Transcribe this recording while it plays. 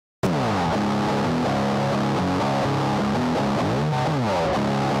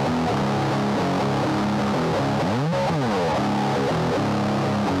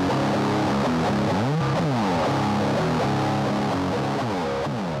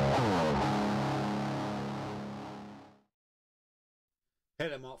Hey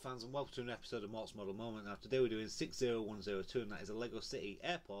there Mortt fans, and welcome to an episode of Mort's Model Moment. Now today we're doing 60102, and that is a LEGO City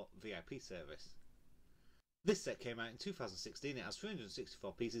Airport VIP service. This set came out in 2016, it has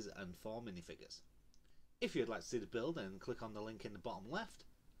 364 pieces and 4 minifigures. If you'd like to see the build, then click on the link in the bottom left.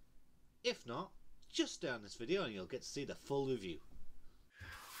 If not, just stay on this video and you'll get to see the full review.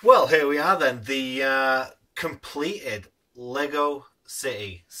 Well, here we are then, the completed LEGO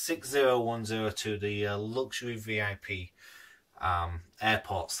City 60102, the luxury VIP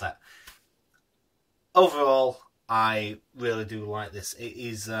airport set. Overall, I really do like this. It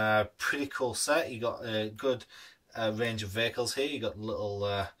is a pretty cool set. You got a good range of vehicles here. You got a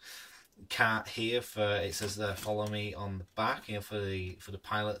little cart here for, it says follow me on the back, you know, for the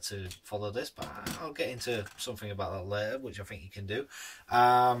pilot to follow this, but I'll get into something about that later, which I think you can do.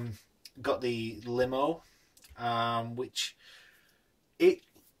 Got the limo, which it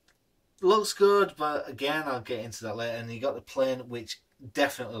looks good, but again, I'll get into that later. And you got the plane, which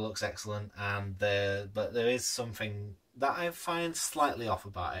definitely looks excellent, and but there is something that I find slightly off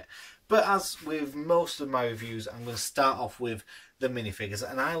about it. But as with most of my reviews, I'm going to start off with the minifigures,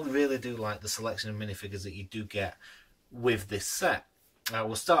 and I really do like the selection of minifigures that you do get with this set.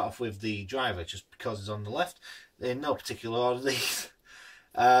 We'll start off with the driver, just because it's on the left, in no particular order these.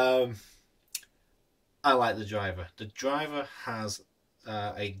 I like the driver. The driver has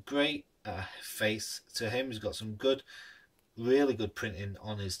a great face to him. He's got some good, really good printing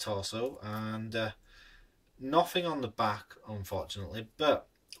on his torso, and nothing on the back, unfortunately, but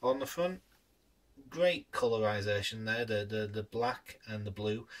on the front, great colorization there. The black and the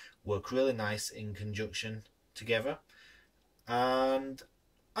blue work really nice in conjunction together, and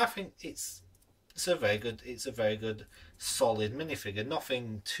I think it's a very good solid minifigure.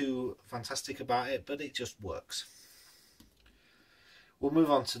 Nothing too fantastic about it, but it just works. We'll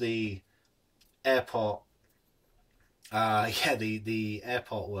move on to the airport. The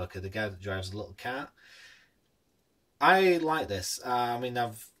airport worker, the guy that drives the little cart. I like this. I mean,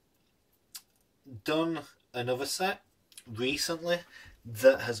 I've done another set recently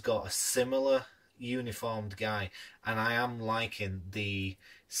that has got a similar uniformed guy, and I am liking the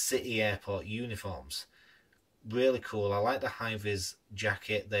city airport uniforms. Really cool. I like the high-vis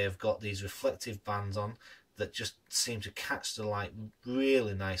jacket. They have got these reflective bands on that just seem to catch the light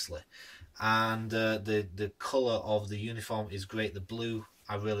really nicely, and the colour of the uniform is great. The blue,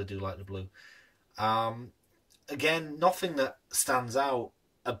 I really do like the blue. Again, nothing that stands out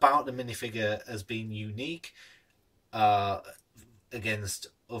about the minifigure as being unique against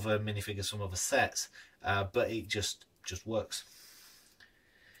other minifigures from other sets, but it just works.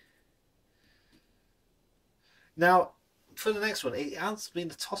 Now, for the next one, it has been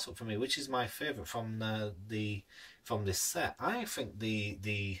a toss-up for me, which is my favourite from this set. I think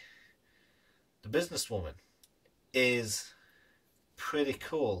the businesswoman is pretty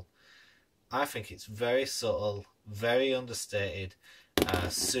cool. I think it's very subtle, very understated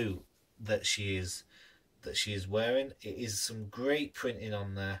suit that she is wearing. It is some great printing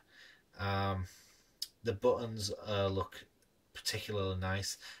on there. The buttons look particularly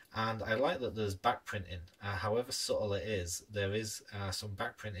nice, and I like that there's back printing. However subtle it is, there is some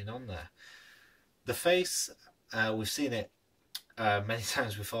back printing on there. The face, we've seen it many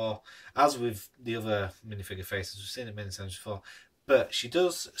times before, as with the other minifigure faces. We've seen it many times before, but she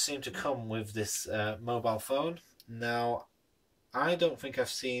does seem to come with this mobile phone. Now, I don't think I've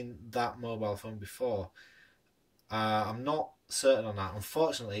seen that mobile phone before. I'm not certain on that.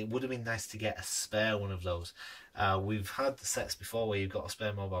 Unfortunately, it would have been nice to get a spare one of those. We've had the sets before where you've got a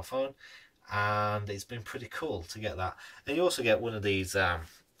spare mobile phone, and it's been pretty cool to get that. And you also get one of these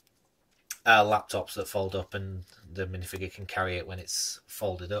laptops that fold up, and the minifigure can carry it when it's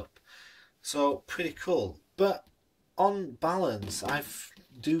folded up. So pretty cool. But on balance, I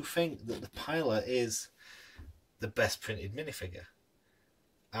do think that the pilot is the best printed minifigure.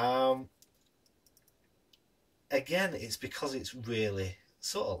 Again, it's because it's really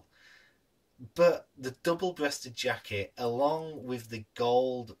subtle. But the double-breasted jacket, along with the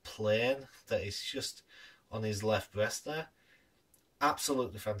gold plane that is just on his left breast there,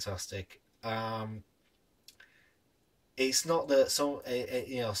 absolutely fantastic. It's not that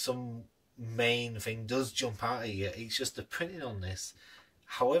some main thing does jump out at you. It's just the printing on this,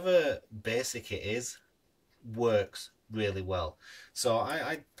 however basic it is, works really well. So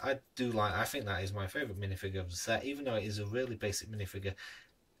I think that is my favourite minifigure of the set, even though it is a really basic minifigure.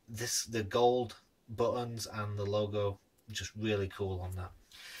 The gold buttons and the logo, just really cool on that.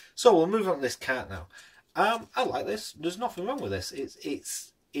 So we'll move on to this cart now. I like this. There's nothing wrong with this.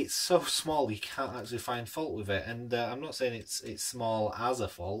 It's so small you can't actually find fault with it, and I'm not saying it's small as a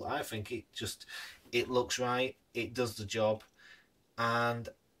fault. I think it looks right. It does the job. and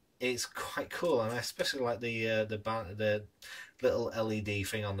it's quite cool. And I especially like the little LED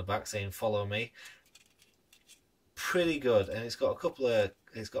thing on the back saying "Follow me." Pretty good, and it's got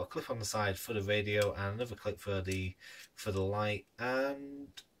a clip on the side for the radio and another clip for the light. And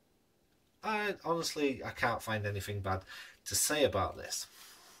I can't find anything bad to say about this.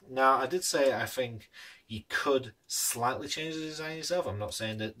 Now, I did say I think you could slightly change the design yourself. I'm not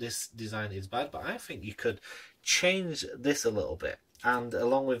saying that this design is bad, but I think you could change this a little bit, and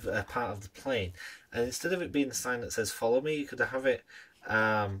along with a part of the plane. And instead of it being the sign that says "Follow me," you could have it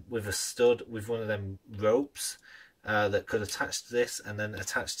with a stud with one of them ropes that could attach to this, and then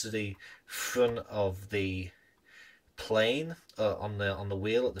attach to the front of the plane on the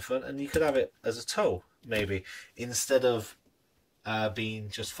wheel at the front, and you could have it as a tow maybe instead of being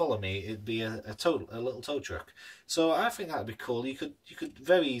just "Follow me." It'd be a little tow truck. So I think that'd be cool. You could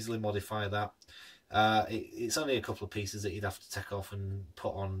very easily modify that. It's only a couple of pieces that you'd have to take off and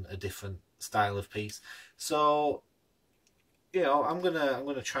put on a different style of piece. So I'm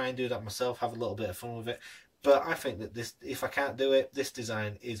gonna try and do that myself. Have a little bit of fun with it. But I think that this, if I can't do it, this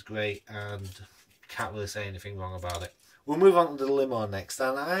design is great and can't really say anything wrong about it. We'll move on to the limo next,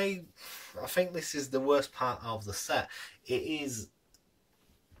 and I think this is the worst part of the set. It is,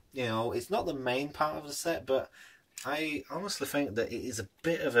 it's not the main part of the set, but I honestly think that it is a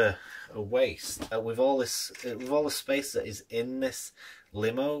bit of a waste with all the space that is in this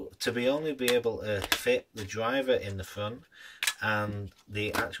limo to only be able to fit the driver in the front and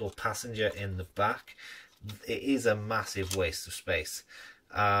the actual passenger in the back. It is a massive waste of space.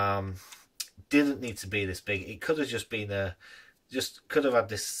 Didn't need to be this big. It could have just been could have had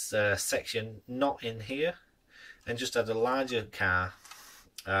this section not in here, and just had a larger car,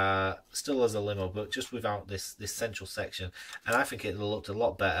 still as a limo, but just without this central section. And I think it looked a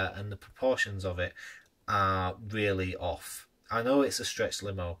lot better, and the proportions of it are really off. I know it's a stretch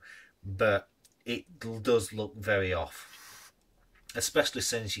limo, but it does look very off, especially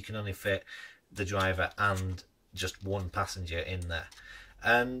since you can only fit the driver and just one passenger in there.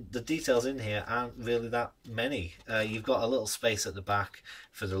 And the details in here aren't really that many. You've got a little space at the back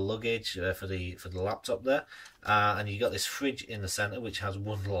for the luggage, for the laptop there, and you've got this fridge in the centre which has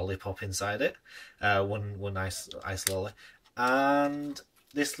one lollipop inside it, one ice lolly, and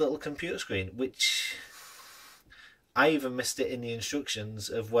this little computer screen, which I even missed it in the instructions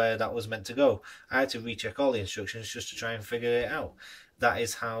of where that was meant to go. I had to recheck all the instructions just to try and figure it out. That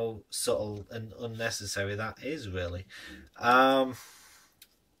is how subtle and unnecessary that is, really.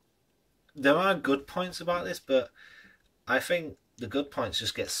 There are good points about this, but I think the good points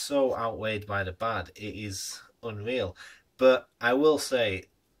just get so outweighed by the bad. It is unreal. But I will say,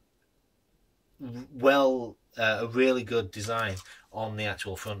 a really good design on the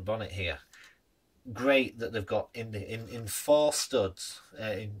actual front bonnet here. Great that they've got in 4 studs,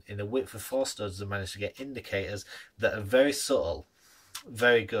 in a width of 4 studs, they managed to get indicators that are very subtle,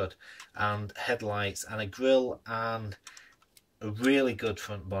 very good, and headlights and a grille and a really good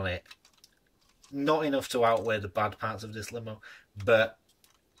front bonnet. Not enough to outweigh the bad parts of this limo, but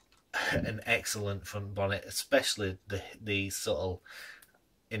an excellent front bonnet, especially the subtle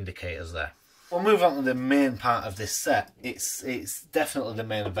indicators there. We'll move on to the main part of this set. It's definitely the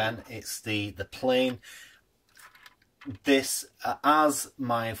main event. It's the plane. This as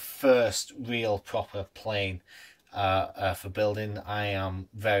my first real proper plane for building, I am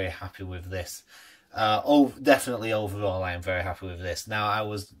very happy with this. Definitely overall I am very happy with this. Now, I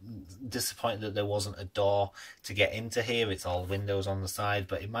was disappointed that there wasn't a door to get into here. It's all windows on the side,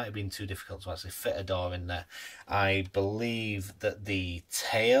 but it might have been too difficult to actually fit a door in there. I believe that the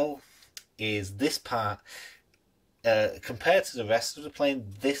tail is this part, compared to the rest of the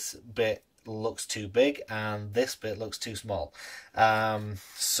plane, this bit looks too big and this bit looks too small.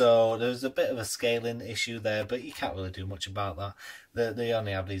 So there's a bit of a scaling issue there, but you can't really do much about that. They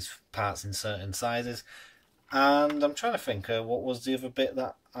only have these parts in certain sizes. And I'm trying to think, what was the other bit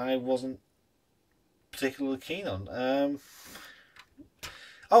that I wasn't particularly keen on?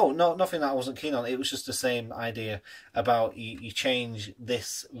 Oh, no, nothing that I wasn't keen on. It was just the same idea about you change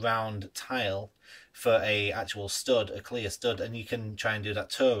this round tile for a actual stud, a clear stud, and you can try and do that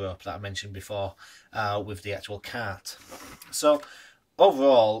tow rope that I mentioned before with the actual cart. So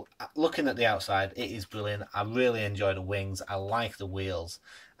overall, looking at the outside, it is brilliant. I really enjoy the wings. I like the wheels,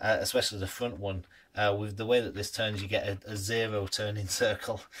 especially the front one. With the way that this turns, you get a 0 turning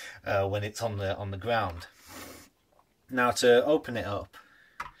circle when it's on the ground. Now, to open it up,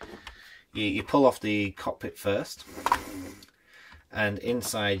 you pull off the cockpit first, and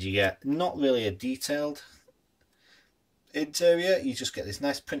inside you get not really a detailed interior. You just get this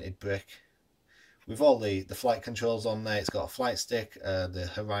nice printed brick with all the flight controls on there. It's got a flight stick, the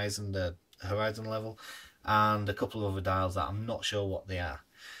horizon level, and a couple of other dials that I'm not sure what they are.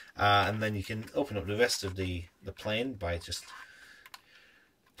 And then you can open up the rest of the plane by just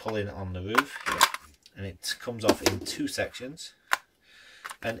pulling on the roof, and it comes off in 2 sections.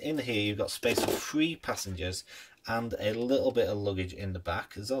 And in here you've got space for 3 passengers and a little bit of luggage in the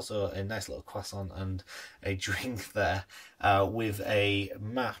back. There's also a nice little croissant and a drink there, with a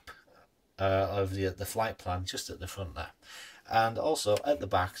map of the flight plan just at the front there. And also at the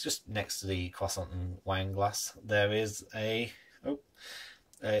back, just next to the croissant and wine glass, there is a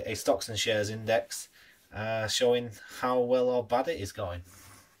stocks and shares index showing how well or bad it is going.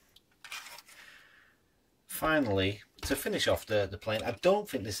 Finally, to finish off the plane, I don't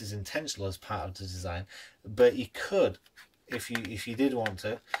think this is intentional as part of the design, but you could, if you did want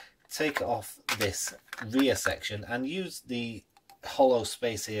to, take off this rear section and use the hollow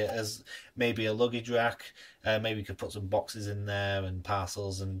space here as maybe a luggage rack. Maybe you could put some boxes in there and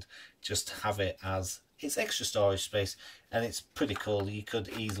parcels and just have it as it's extra storage space, and it's pretty cool. You could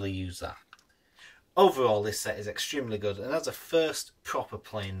easily use that. Overall, this set is extremely good, and as a first proper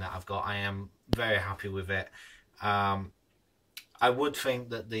plane that I've got, I am very happy with it. I would think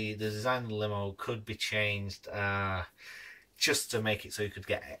that the design of the limo could be changed just to make it so you could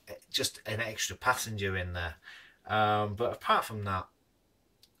get just an extra passenger in there. But apart from that,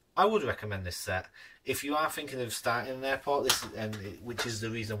 I would recommend this set. If you are thinking of starting an airport, which is the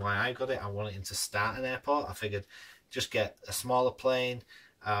reason why I got it, I wanted to start an airport. I figured just get a smaller plane.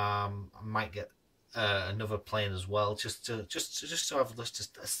 I might get another plane as well, just to have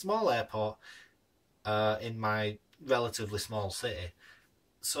just a small airport in my relatively small city.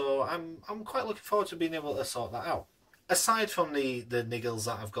 So I'm quite looking forward to being able to sort that out. Aside from the niggles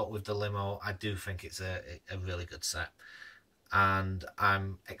that I've got with the limo, I do think it's a really good set, and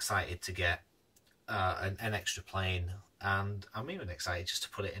I'm excited to get an extra plane, and I'm even excited just to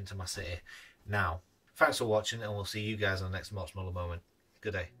put it into my city now. Thanks for watching, and we'll see you guys on the next Mort's Model Moment.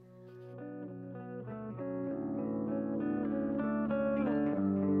 Good day.